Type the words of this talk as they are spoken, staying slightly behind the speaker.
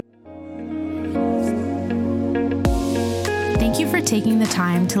for taking the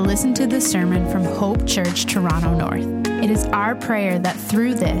time to listen to this sermon from Hope Church, Toronto North. It is our prayer that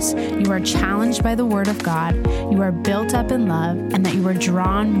through this, you are challenged by the Word of God, you are built up in love, and that you are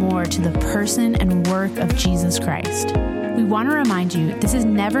drawn more to the person and work of Jesus Christ. We want to remind you, this is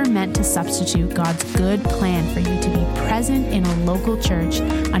never meant to substitute God's good plan for you to be present in a local church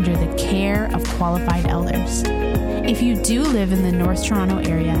under the care of qualified elders. If you do live in the North Toronto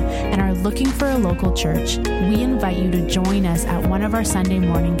area and are looking for a local church, we invite you to join us at one of our Sunday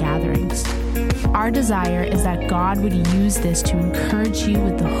morning gatherings. Our desire is that God would use this to encourage you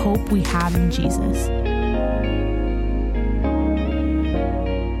with the hope we have in Jesus.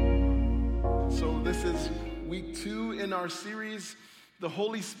 So this is week 2 in our series, The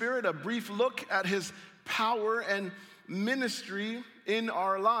Holy Spirit, a brief look at His power and ministry in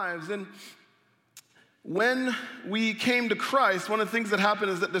our lives. And when we came to Christ, one of the things that happened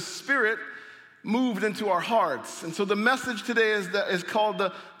is that the Spirit moved into our hearts. And so the message today is called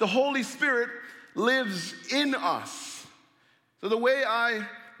the Holy Spirit lives in us. So the way I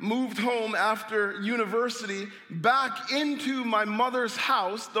moved home after university back into my mother's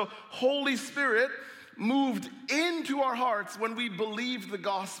house, the Holy Spirit moved into our hearts when we believed the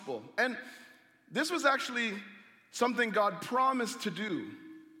gospel. And this was actually something God promised to do.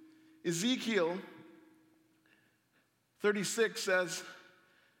 Ezekiel 36 says,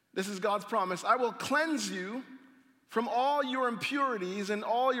 this is God's promise, I will cleanse you from all your impurities and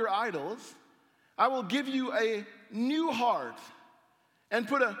all your idols. I will give you a new heart and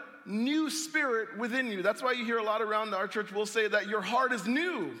put a new spirit within you. That's why you hear a lot around our church will say that your heart is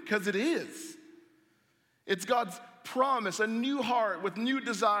new, because it is. It's God's promise, a new heart with new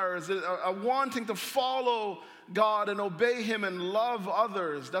desires, a wanting to follow God and obey Him and love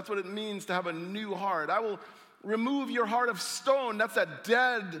others. That's what it means to have a new heart. I will remove your heart of stone. That's that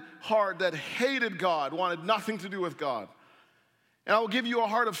dead heart that hated God, wanted nothing to do with God. And I will give you a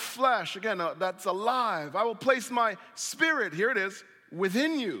heart of flesh, again, that's alive. I will place my spirit, here it is,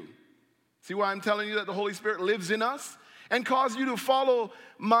 within you. See why I'm telling you that the Holy Spirit lives in us? And cause you to follow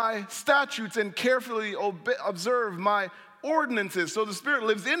my statutes and carefully observe my ordinances. So the Spirit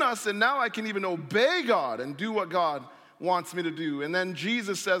lives in us, and now I can even obey God and do what God wants me to do. And then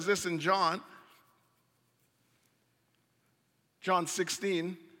Jesus says this in John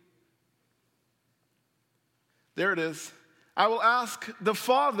 16. There it is. I will ask the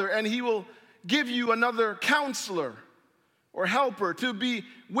Father, and He will give you another counselor or helper to be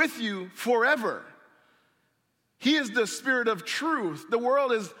with you forever. He is the Spirit of truth. The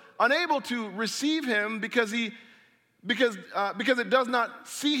world is unable to receive Him because it does not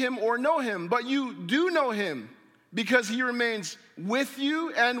see Him or know Him. But you do know Him because He remains with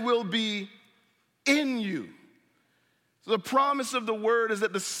you and will be in you. So the promise of the Word is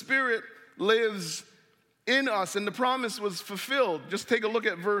that the Spirit lives in us, and the promise was fulfilled. Just take a look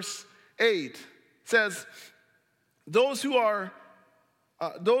at verse 8. It says, those who are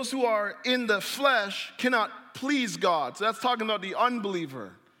in the flesh cannot please God. So that's talking about the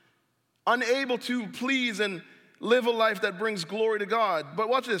unbeliever, unable to please and live a life that brings glory to God. But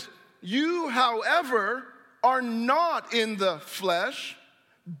watch this. You, however, are not in the flesh,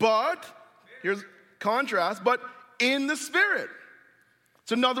 but, here's contrast, but in the Spirit.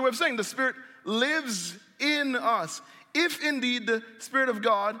 It's another way of saying the Spirit lives in us. If indeed the Spirit of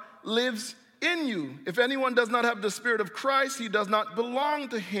God lives in you. If anyone does not have the Spirit of Christ, he does not belong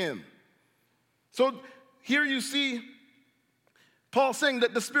to Him. So here you see Paul saying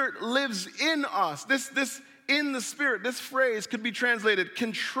that the Spirit lives in us. This in the Spirit, this phrase could be translated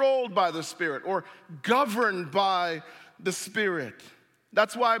controlled by the Spirit or governed by the Spirit.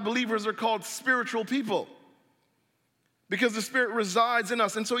 That's why believers are called spiritual people, because the Spirit resides in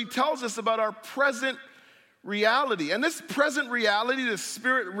us. And so he tells us about our present reality. And this present reality, the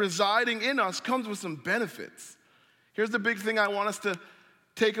Spirit residing in us, comes with some benefits. Here's the big thing I want us to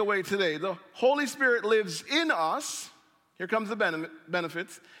take away today. The Holy Spirit lives in us. Here comes the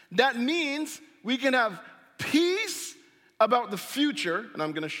benefits. That means we can have peace about the future, and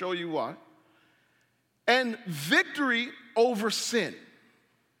I'm going to show you why, and victory over sin.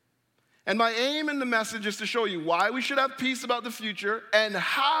 And my aim in the message is to show you why we should have peace about the future and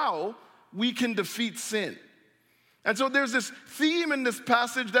how we can defeat sin. And so there's this theme in this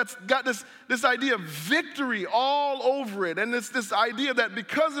passage that's got this idea of victory all over it. And it's this idea that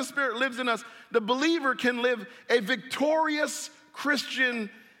because the Spirit lives in us, the believer can live a victorious Christian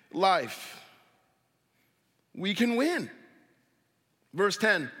life. We can win. Verse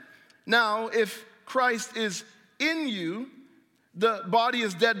 10, now if Christ is in you, the body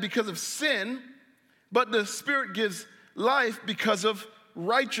is dead because of sin, but the Spirit gives life because of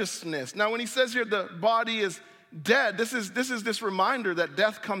righteousness. Now when he says here the body is dead, this is this reminder that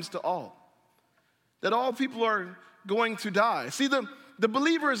death comes to all. That all people are going to die. See, the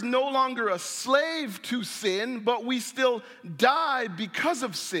believer is no longer a slave to sin, but we still die because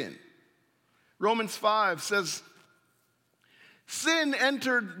of sin. Romans 5 says, sin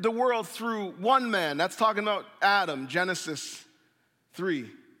entered the world through one man. That's talking about Adam, Genesis 3.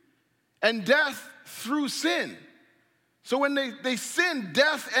 And death through sin. So when they sinned,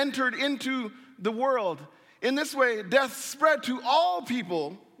 death entered into the world. In this way, death spread to all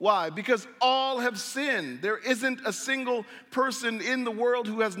people. Why? Because all have sinned. There isn't a single person in the world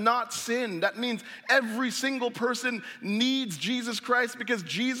who has not sinned. That means every single person needs Jesus Christ because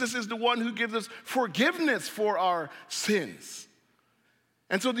Jesus is the one who gives us forgiveness for our sins.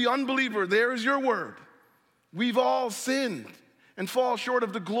 And so the unbeliever, there is your word. We've all sinned and fall short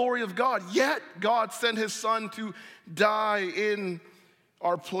of the glory of God. Yet God sent his son to die in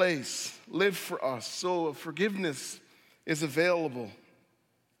our place, live for us. So forgiveness is available.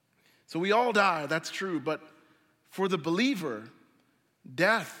 So we all die, that's true, but for the believer,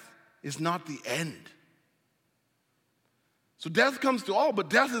 death is not the end. So death comes to all, but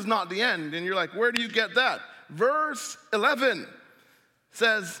death is not the end. And you're like, where do you get that? Verse 11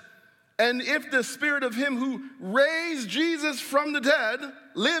 says, and if the spirit of him who raised Jesus from the dead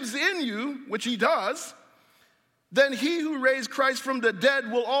lives in you, which he does, then he who raised Christ from the dead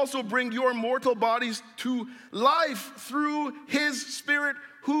will also bring your mortal bodies to life through his spirit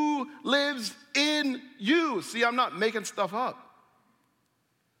who lives in you. See, I'm not making stuff up.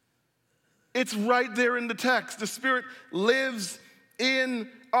 It's right there in the text. The Spirit lives in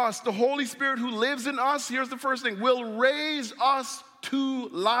us. The Holy Spirit who lives in us, here's the first thing, will raise us to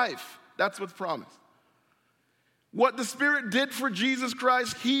life. That's what's promised. What the Spirit did for Jesus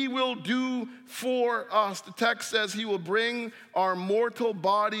Christ, he will do for us. The text says he will bring our mortal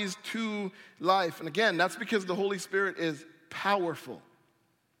bodies to life. And again, that's because the Holy Spirit is powerful.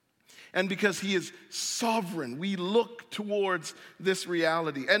 And because he is sovereign, we look towards this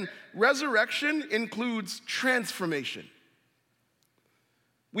reality. And resurrection includes transformation.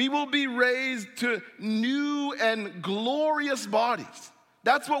 We will be raised to new and glorious bodies.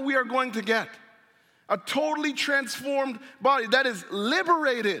 That's what we are going to get. A totally transformed body that is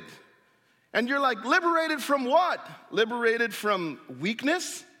liberated. And you're like, liberated from what? Liberated from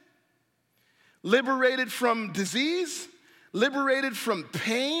weakness? Liberated from disease? Liberated from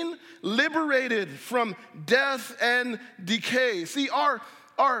pain? Liberated from death and decay. See, our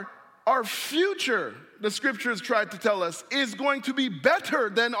future, the scriptures tried to tell us, is going to be better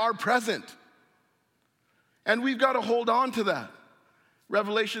than our present. And we've got to hold on to that.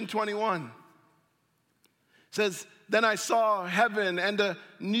 Revelation 21 says, then I saw heaven and the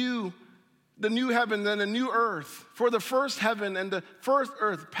new heaven and a new earth. For the first heaven and the first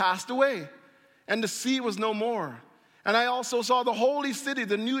earth passed away, and the sea was no more. And I also saw the holy city,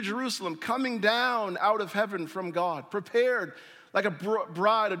 the new Jerusalem, coming down out of heaven from God, prepared like a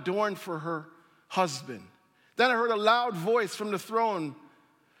bride adorned for her husband. Then I heard a loud voice from the throne.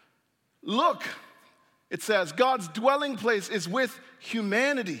 Look, it says, God's dwelling place is with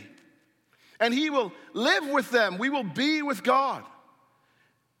humanity. And he will live with them. We will be with God.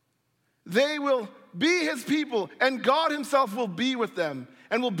 They will be his people, and God himself will be with them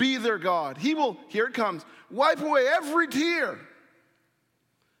and will be their God. He will, here it comes, wipe away every tear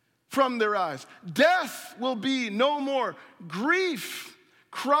from their eyes. Death will be no more. Grief,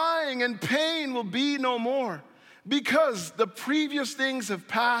 crying, and pain will be no more, because the previous things have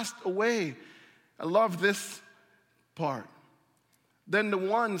passed away. I love this part. Then the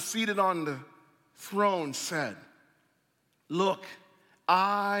one seated on the throne said, look,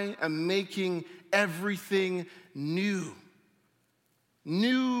 I am making everything new.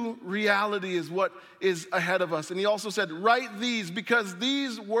 New reality is what is ahead of us. And he also said, write these, because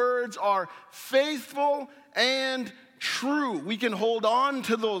these words are faithful and true. We can hold on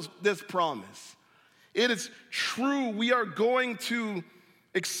to this promise. It is true. We are going to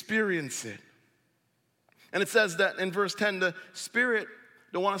experience it. And it says that in verse 10, the Spirit,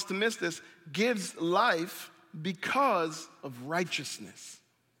 don't want us to miss this, gives life because of righteousness.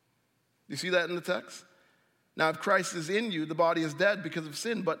 You see that in the text? Now, if Christ is in you, the body is dead because of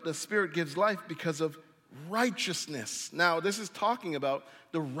sin, but the Spirit gives life because of righteousness. Now, this is talking about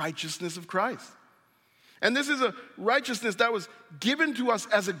the righteousness of Christ. And this is a righteousness that was given to us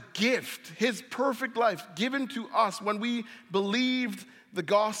as a gift, his perfect life given to us when we believed the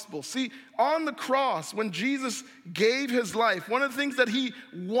gospel. See, on the cross, when Jesus gave his life, one of the things that he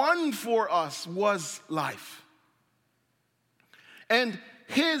won for us was life. And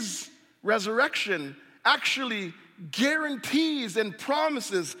his resurrection actually guarantees and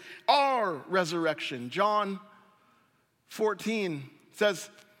promises our resurrection. John 14 says,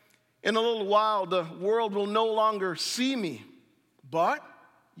 in a little while, the world will no longer see me, but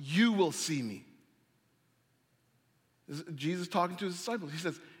you will see me. This is Jesus talking to his disciples. He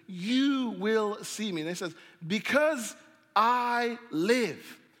says, you will see me. And he says, because I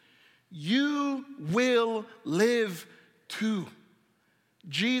live, you will live too.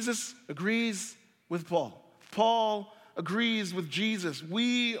 Jesus agrees with Paul. Paul agrees with Jesus.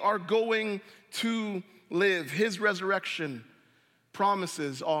 We are going to live. His resurrection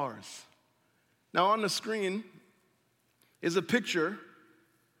promises ours. Now on the screen is a picture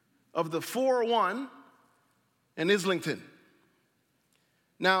of the 401 in Islington.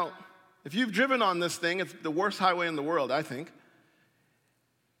 Now, if you've driven on this thing, it's the worst highway in the world, I think.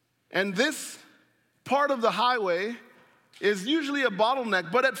 And this part of the highway is usually a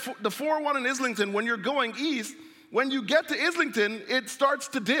bottleneck, but at the 401 in Islington, when you're going east, when you get to Islington, it starts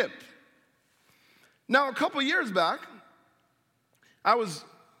to dip. Now, a couple years back, I was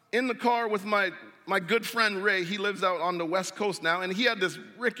in the car with my good friend Ray. He lives out on the West Coast now, and he had this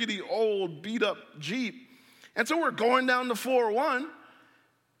rickety, old, beat-up Jeep. And so we're going down the 401,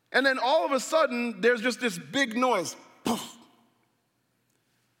 and then all of a sudden, there's just this big noise. Poof.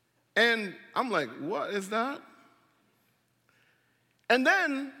 And I'm like, what is that? And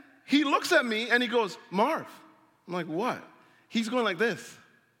then he looks at me and he goes, Marv. I'm like, what? He's going like this.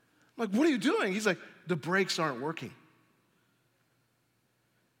 I'm like, what are you doing? He's like, the brakes aren't working.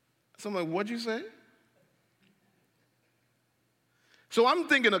 So I'm like, what'd you say? So I'm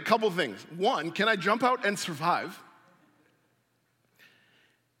thinking a couple things. One, can I jump out and survive?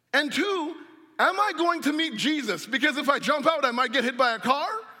 And two, am I going to meet Jesus? Because if I jump out, I might get hit by a car.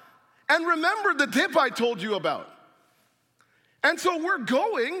 And remember the dip I told you about. And so we're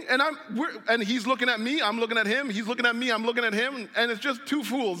going, and he's looking at me, I'm looking at him, he's looking at me, I'm looking at him, and it's just two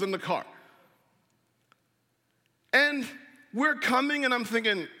fools in the car. And we're coming, and I'm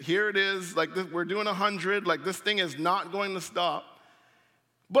thinking, here it is, like this, we're doing 100, like this thing is not going to stop.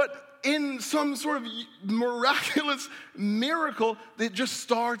 But in some sort of miraculous miracle, it just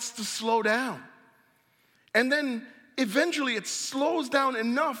starts to slow down. And then eventually it slows down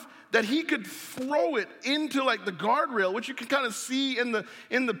enough that he could throw it into like the guardrail, which you can kind of see in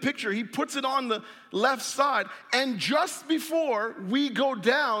the picture. He puts it on the left side, and just before we go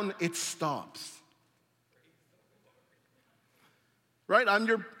down, it stops. Right?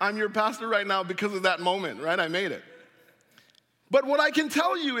 I'm your pastor right now because of that moment, right? I made it. But what I can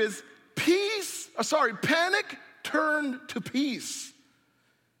tell you is panic turned to peace.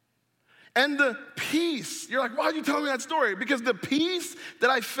 And the peace, you're like, why are you telling me that story? Because the peace that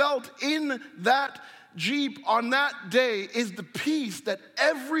I felt in that Jeep on that day is the peace that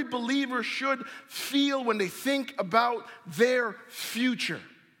every believer should feel when they think about their future.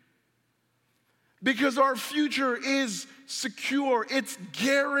 Because our future is secure, it's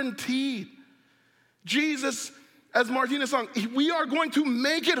guaranteed. Jesus, as Martina sung, we are going to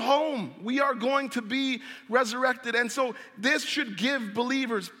make it home. We are going to be resurrected. And so this should give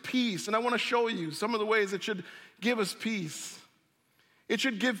believers peace. And I want to show you some of the ways it should give us peace. It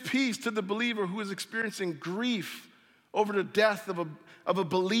should give peace to the believer who is experiencing grief over the death of a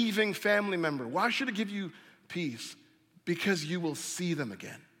believing family member. Why should it give you peace? Because you will see them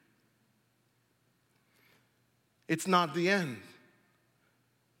again. It's not the end.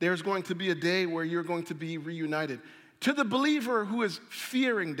 There's going to be a day where you're going to be reunited. To the believer who is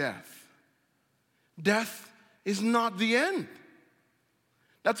fearing death, death is not the end.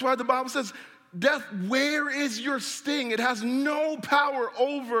 That's why the Bible says, death, where is your sting? It has no power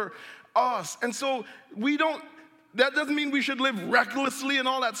over us. And so that doesn't mean we should live recklessly and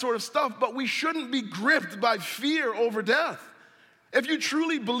all that sort of stuff, but we shouldn't be gripped by fear over death. If you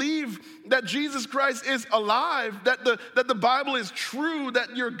truly believe that Jesus Christ is alive, that the Bible is true,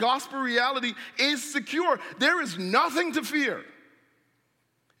 that your gospel reality is secure, there is nothing to fear.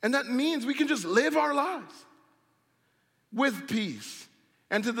 And that means we can just live our lives with peace.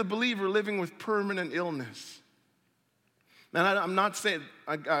 And to the believer living with permanent illness. And I'm not saying,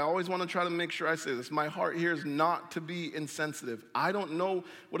 I always want to try to make sure I say this. My heart here is not to be insensitive. I don't know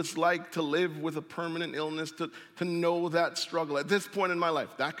what it's like to live with a permanent illness, to know that struggle. At this point in my life,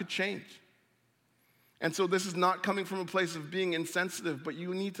 that could change. And so this is not coming from a place of being insensitive, but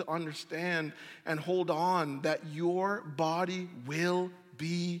you need to understand and hold on that your body will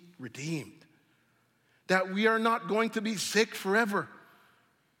be redeemed. That we are not going to be sick forever.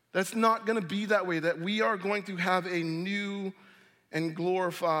 That's not going to be that way, that we are going to have a new and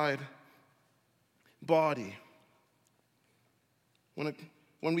glorified body.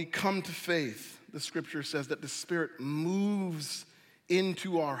 When we come to faith, the scripture says that the Spirit moves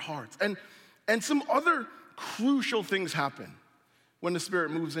into our hearts. And some other crucial things happen when the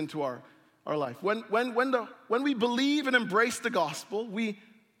Spirit moves into our life. When we believe and embrace the gospel, we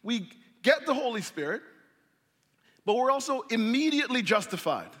get the Holy Spirit, but we're also immediately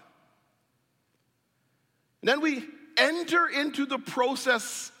justified. And then we enter into the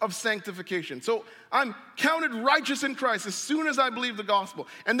process of sanctification. So I'm counted righteous in Christ as soon as I believe the gospel.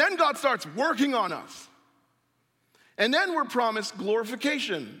 And then God starts working on us. And then we're promised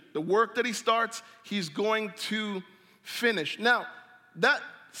glorification. The work that he starts, he's going to finish. Now, that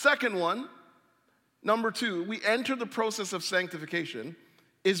second one, number 2, we enter the process of sanctification,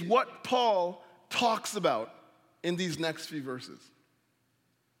 is what Paul talks about in these next few verses.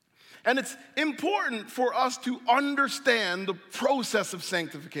 And it's important for us to understand the process of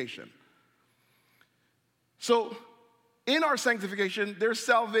sanctification. So, in our sanctification, there's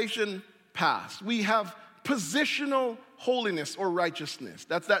salvation past. We have positional holiness or righteousness.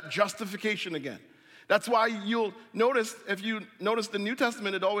 That's that justification again. That's why you'll notice, if you notice the New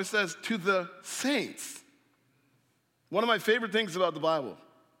Testament, it always says, to the saints. One of my favorite things about the Bible,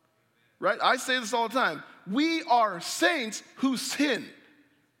 right? I say this all the time. We are saints who sin.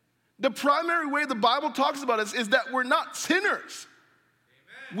 The primary way the Bible talks about us is that we're not sinners.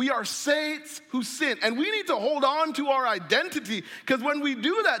 Amen. We are saints who sin. And we need to hold on to our identity, because when we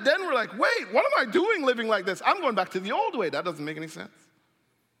do that, then we're like, wait, what am I doing living like this? I'm going back to the old way. That doesn't make any sense.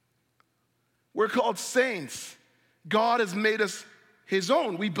 We're called saints. God has made us his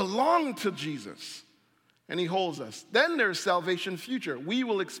own. We belong to Jesus, and he holds us. Then there's salvation future. We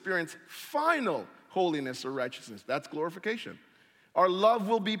will experience final holiness or righteousness. That's glorification. Our love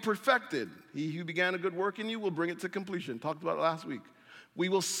will be perfected. He who began a good work in you will bring it to completion. Talked about it last week. We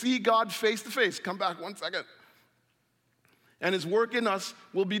will see God face to face. Come back 1 second. And his work in us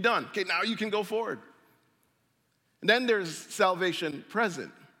will be done. Okay, now you can go forward. And then there's salvation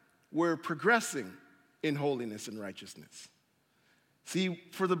present. We're progressing in holiness and righteousness. See,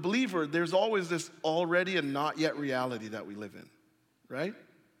 for the believer, there's always this already and not yet reality that we live in, right?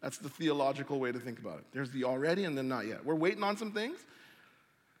 That's the theological way to think about it. There's the already and then not yet. We're waiting on some things.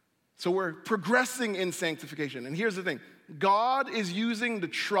 So we're progressing in sanctification. And here's the thing. God is using the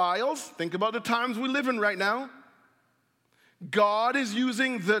trials. Think about the times we live in right now. God is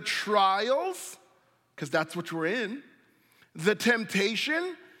using the trials, because that's what we're in, the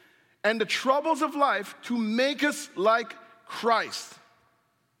temptation, and the troubles of life to make us like Christ.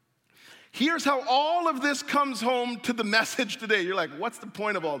 Here's how all of this comes home to the message today. You're like, what's the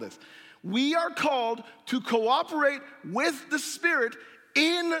point of all this? We are called to cooperate with the Spirit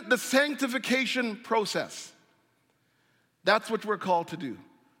in the sanctification process. That's what we're called to do.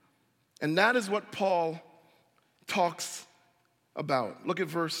 And that is what Paul talks about. Look at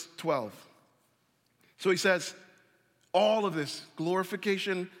verse 12. So he says, all of this,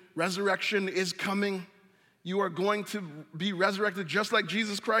 glorification, resurrection is coming. You are going to be resurrected just like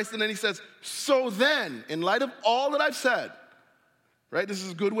Jesus Christ. And then he says, so then, in light of all that I've said, right? This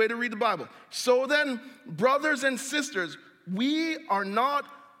is a good way to read the Bible. So then, brothers and sisters, we are not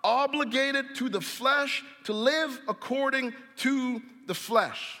obligated to the flesh to live according to the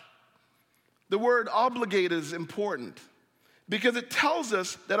flesh. The word obligated is important because it tells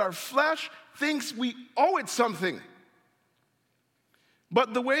us that our flesh thinks we owe it something.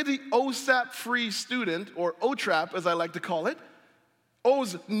 But the way the OSAP-free student, or OTRAP as I like to call it,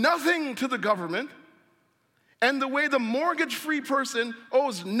 owes nothing to the government, and the way the mortgage-free person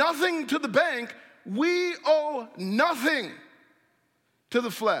owes nothing to the bank, we owe nothing to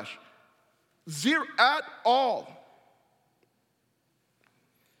the flesh. Zero at all.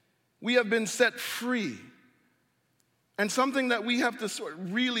 We have been set free. And something that we have to sort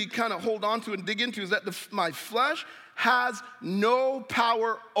of really kind of hold on to and dig into is that my flesh has no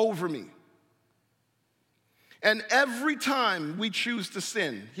power over me. And every time we choose to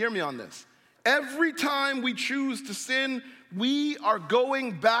sin, hear me on this, every time we choose to sin, we are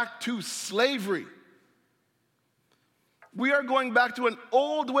going back to slavery. We are going back to an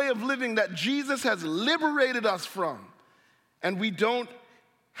old way of living that Jesus has liberated us from. And we don't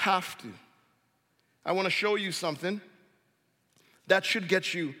have to. I want to show you something that should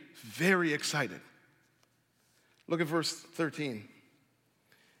get you very excited. Look at verse 13.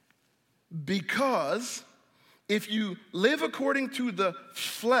 Because if you live according to the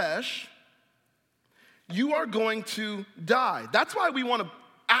flesh, you are going to die. That's why we want to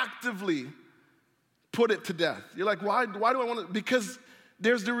actively put it to death. You're like, why do I want to? Because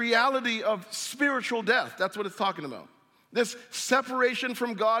there's the reality of spiritual death. That's what it's talking about. This separation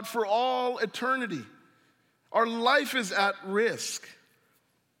from God for all eternity. Our life is at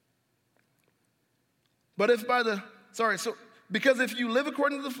Because if you live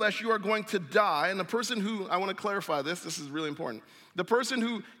according to the flesh, you are going to die. And the person who, I want to clarify this is really important. The person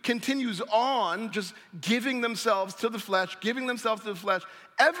who continues on just giving themselves to the flesh,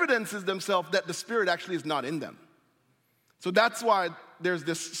 evidences themselves that the Spirit actually is not in them. So that's why there's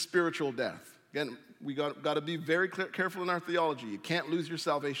this spiritual death. Again, we got to be very careful in our theology. You can't lose your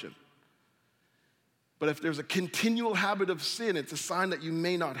salvation. But if there's a continual habit of sin, it's a sign that you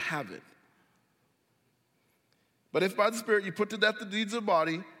may not have it. But if by the Spirit you put to death the deeds of the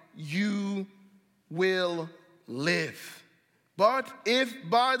body, you will live. But if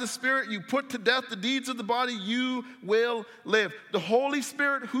by the Spirit you put to death the deeds of the body, you will live. The Holy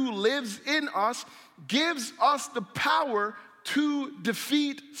Spirit who lives in us gives us the power to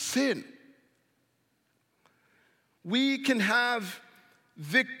defeat sin. We can have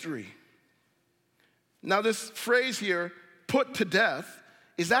victory. Now this phrase here, put to death,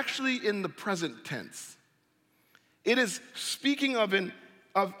 is actually in the present tense. It is speaking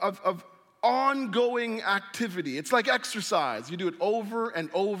of ongoing activity. It's like exercise. You do it over and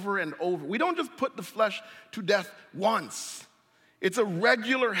over and over. We don't just put the flesh to death once. It's a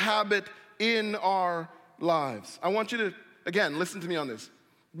regular habit in our lives. I want you to, again, listen to me on this.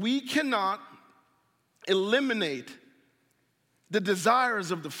 We cannot eliminate the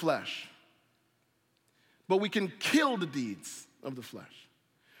desires of the flesh, but we can kill the deeds of the flesh.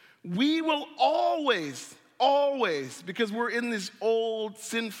 We will always, because we're in these old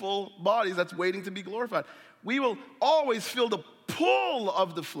sinful bodies that's waiting to be glorified, we will always feel the pull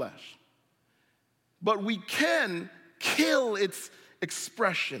of the flesh. But we can kill its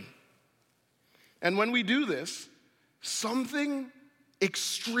expression. And when we do this, something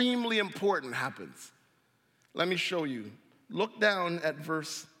extremely important happens. Let me show you. Look down at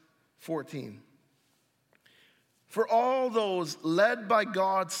verse 14. For all those led by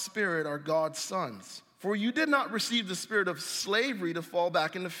God's Spirit are God's sons. For you did not receive the spirit of slavery to fall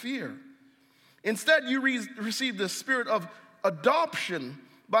back into fear. Instead, you received the spirit of adoption,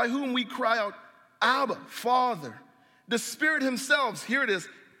 by whom we cry out, Abba, Father. The Spirit himself, here it is,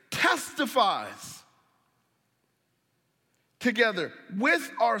 testifies together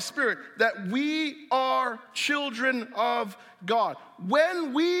with our spirit that we are children of God.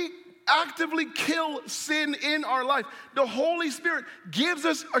 When we actively kill sin in our life, the Holy Spirit gives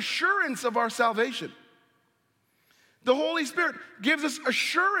us assurance of our salvation. The Holy Spirit gives us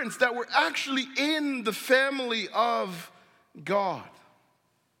assurance that we're actually in the family of God.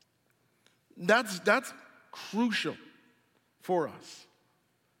 That's crucial for us.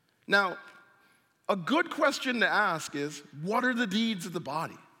 Now, a good question to ask is, what are the deeds of the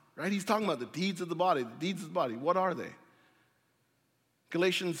body? Right? He's talking about the deeds of the body. The deeds of the body, what are they?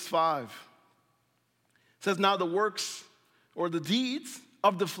 Galatians 5 says, now the works or the deeds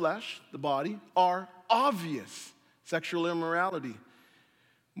of the flesh, the body, are obvious. Sexual immorality,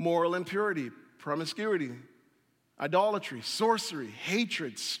 moral impurity, promiscuity, idolatry, sorcery,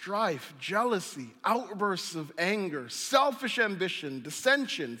 hatred, strife, jealousy, outbursts of anger, selfish ambition,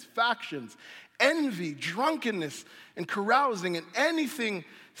 dissensions, factions, envy, drunkenness, and carousing, and anything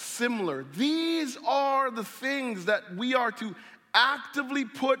similar. These are the things that we are to actively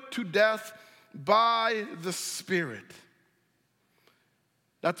put to death by the Spirit.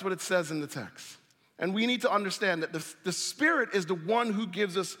 That's what it says in the text. And we need to understand that the Spirit is the one who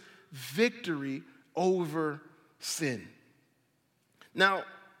gives us victory over sin. Now,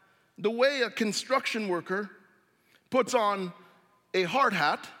 the way a construction worker puts on a hard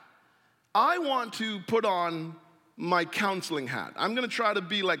hat, I want to put on my counseling hat. I'm going to try to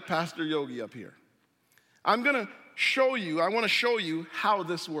be like Pastor Yogi up here. I want to show you how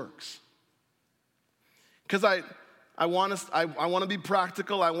this works. Because I want to be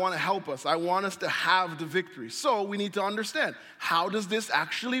practical. I want to help us. I want us to have the victory. So we need to understand, how does this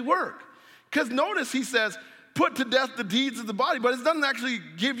actually work? Because notice he says, put to death the deeds of the body, but it doesn't actually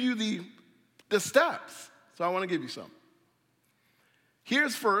give you the steps. So I want to give you some.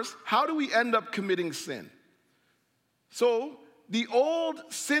 Here's first, how do we end up committing sin? So the old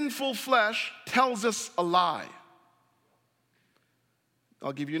sinful flesh tells us a lie.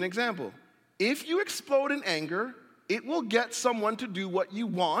 I'll give you an example. If you explode in anger, it will get someone to do what you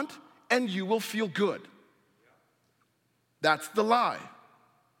want, and you will feel good. That's the lie.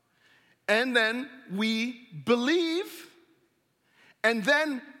 And then we believe, and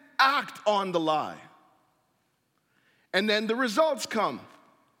then act on the lie. And then the results come.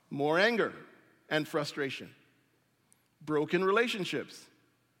 More anger and frustration. Broken relationships,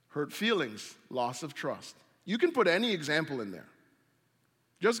 hurt feelings, loss of trust. You can put any example in there.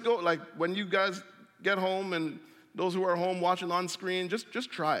 Just go, like when you guys get home and those who are home watching on screen,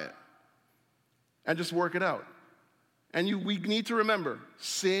 just try it. And just work it out. And we need to remember,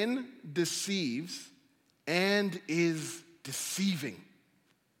 sin deceives and is deceiving.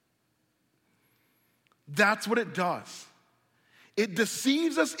 That's what it does. It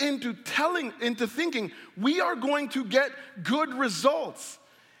deceives us into thinking we are going to get good results.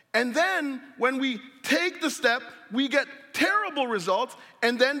 And then when we take the step, we get terrible results.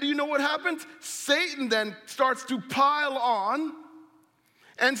 And then do you know what happens? Satan then starts to pile on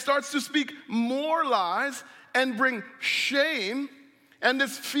and starts to speak more lies and bring shame and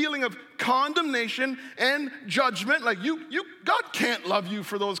this feeling of condemnation and judgment. Like God can't love you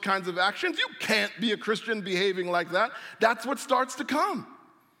for those kinds of actions. You can't be a Christian behaving like that. That's what starts to come.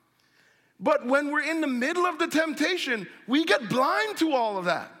 But when we're in the middle of the temptation, we get blind to all of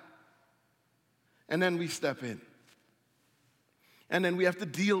that. And then we step in. And then we have to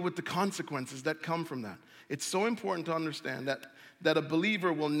deal with the consequences that come from that. It's so important to understand that a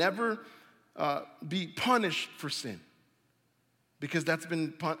believer will never be punished for sin, because that's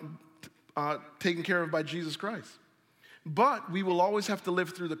been taken care of by Jesus Christ. But we will always have to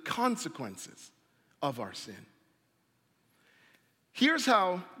live through the consequences of our sin. Here's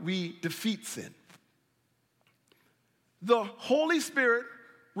how we defeat sin. The Holy Spirit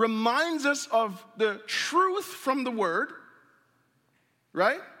reminds us of the truth from the Word,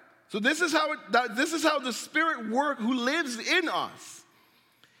 right? So this is how the Spirit who lives in us.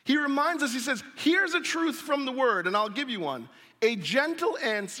 He reminds us, he says, here's a truth from the Word, and I'll give you one. A gentle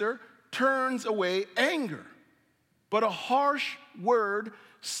answer turns away anger, but a harsh word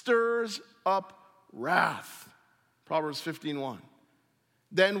stirs up wrath. Proverbs 15:1.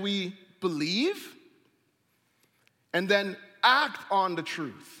 Then we believe and then act on the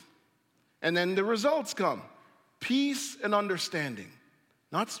truth. And then the results come. Peace and understanding,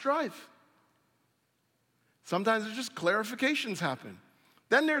 not strife. Sometimes there's just clarifications happen.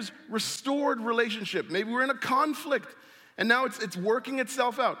 Then there's restored relationship. Maybe we're in a conflict and now it's working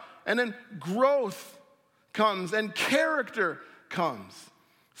itself out. And then growth comes and character comes.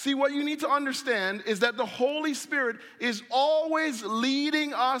 See, what you need to understand is that the Holy Spirit is always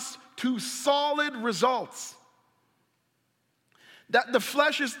leading us to solid results. That the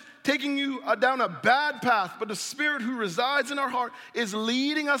flesh is taking you down a bad path, but the Spirit who resides in our heart is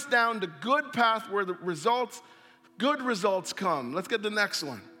leading us down the good path where the good results come. Let's get the next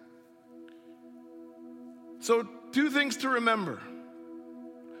one. So, 2 things to remember.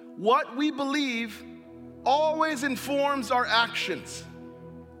 What we believe always informs our actions.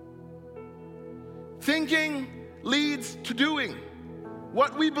 Thinking leads to doing.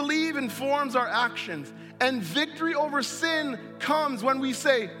 What we believe informs our actions. And victory over sin comes when we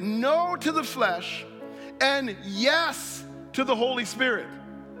say no to the flesh and yes to the Holy Spirit.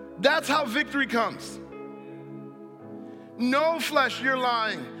 That's how victory comes. No flesh, you're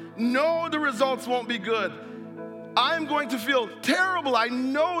lying. No, the results won't be good. I'm going to feel terrible. I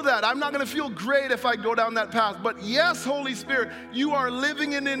know that. I'm not going to feel great if I go down that path. But yes, Holy Spirit, you are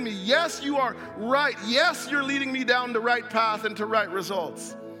living in me. Yes, you are right. Yes, you're leading me down the right path and to right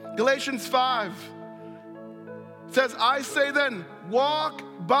results. Galatians 5 says, I say then, walk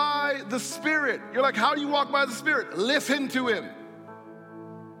by the Spirit. You're like, how do you walk by the Spirit? Listen to Him.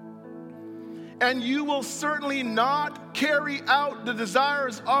 And you will certainly not carry out the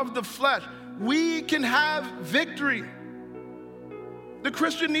desires of the flesh. We can have victory. The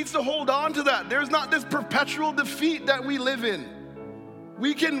Christian needs to hold on to that. There's not this perpetual defeat that we live in.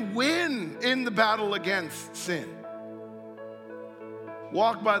 We can win in the battle against sin.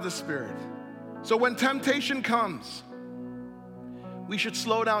 Walk by the Spirit. So when temptation comes, we should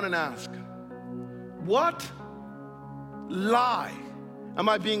slow down and ask, what lie am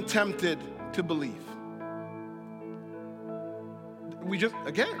I being tempted to believe?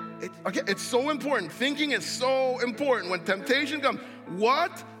 It's so important. Thinking is so important. When temptation comes,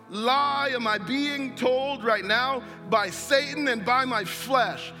 what lie am I being told right now by Satan and by my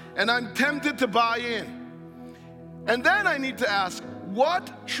flesh? And I'm tempted to buy in. And then I need to ask,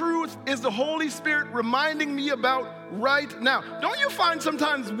 what truth is the Holy Spirit reminding me about right now? Don't you find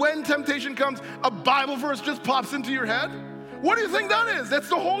sometimes when temptation comes, a Bible verse just pops into your head? What do you think that is? That's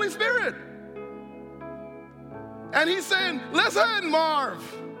the Holy Spirit. And He's saying, listen, Marv.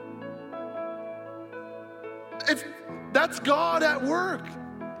 That's God at work,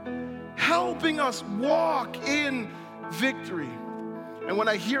 helping us walk in victory. And when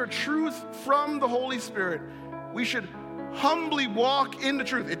I hear truth from the Holy Spirit, we should humbly walk in the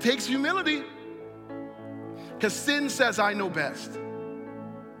truth. It takes humility, because sin says, I know best.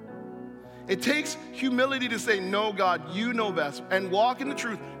 It takes humility to say, no, God, you know best, and walk in the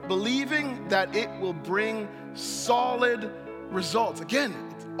truth, believing that it will bring solid results. Again,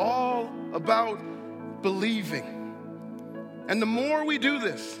 it's all about believing. And the more we do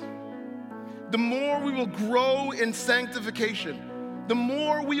this, the more we will grow in sanctification. The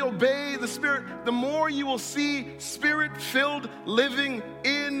more we obey the Spirit, the more you will see Spirit-filled living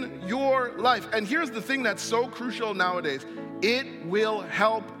in your life. And here's the thing that's so crucial nowadays. It will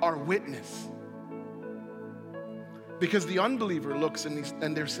help our witness. Because the unbeliever looks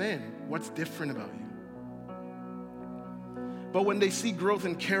and they're saying, what's different about you? But when they see growth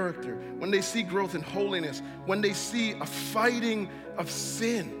in character, when they see growth in holiness, when they see a fighting of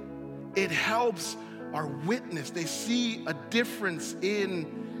sin, it helps our witness. They see a difference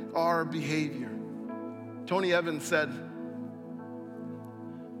in our behavior. Tony Evans said,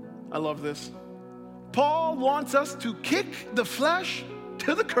 I love this, Paul wants us to kick the flesh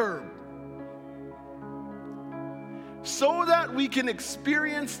to the curb so that we can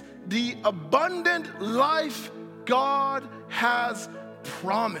experience the abundant life God has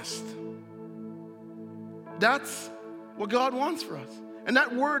promised. That's what God wants for us. And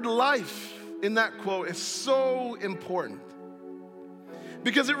that word life in that quote is so important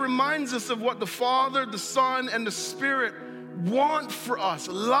because it reminds us of what the Father, the Son, and the Spirit want for us.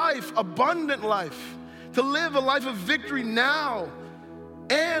 Life, abundant life, to live a life of victory now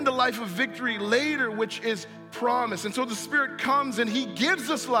and a life of victory later, which is promised. And so the Spirit comes and He gives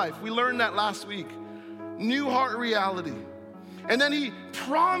us life. We learned that last week. New heart reality. And then He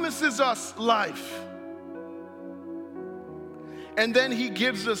promises us life. And then He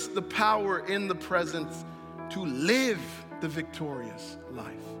gives us the power in the present to live the victorious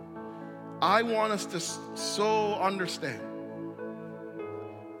life. I want us to so understand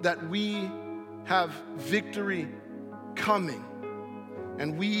that we have victory coming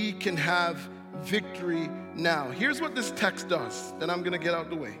and we can have victory now. Here's what this text does, then I'm going to get out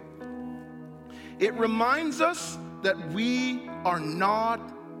the way. It reminds us that we are not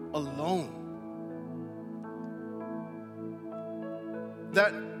alone.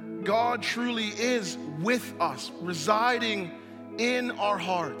 That God truly is with us, residing in our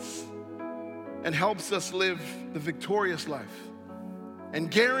hearts, and helps us live the victorious life,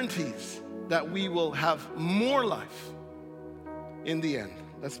 and guarantees that we will have more life in the end.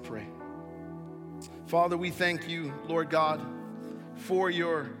 Let's pray. Father, we thank you, Lord God, for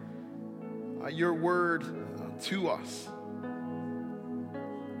your word to us.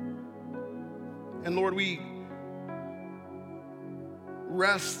 And Lord, we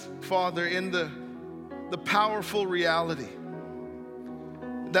rest, Father, in the powerful reality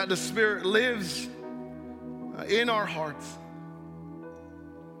that the Spirit lives in our hearts,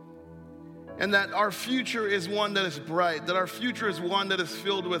 and that our future is one that is bright, that our future is one that is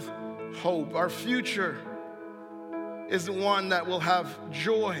filled with hope. Our future is the one that will have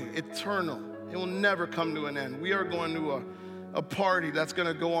joy eternal. It will never come to an end. We are going to a party that's going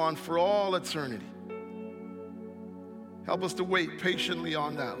to go on for all eternity. Help us to wait patiently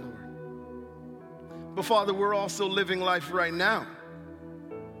on that, Lord. But Father, we're also living life right now.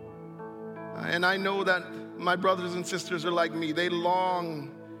 And I know that my brothers and sisters are like me. They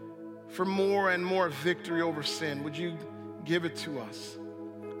long for more and more victory over sin. Would you give it to us?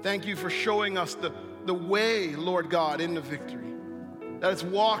 Thank you for showing us the way, Lord God, in the victory. That it's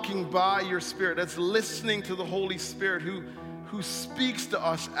walking by your Spirit. That's listening to the Holy Spirit who speaks to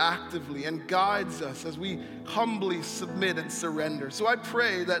us actively and guides us as we humbly submit and surrender. So I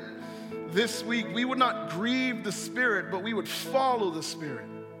pray that this week we would not grieve the Spirit, but we would follow the Spirit.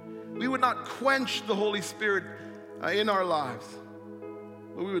 We would not quench the Holy Spirit in our lives,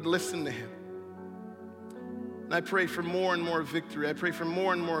 but we would listen to Him. And I pray for more and more victory. I pray for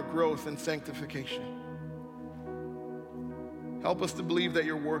more and more growth and sanctification. Help us to believe that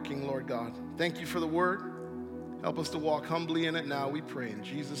you're working, Lord God. Thank you for the word. Help us to walk humbly in it now, we pray in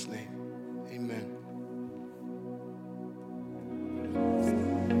Jesus' name. Amen.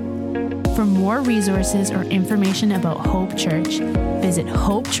 For more resources or information about Hope Church, visit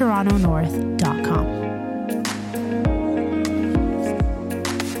hopetorontonorth.com.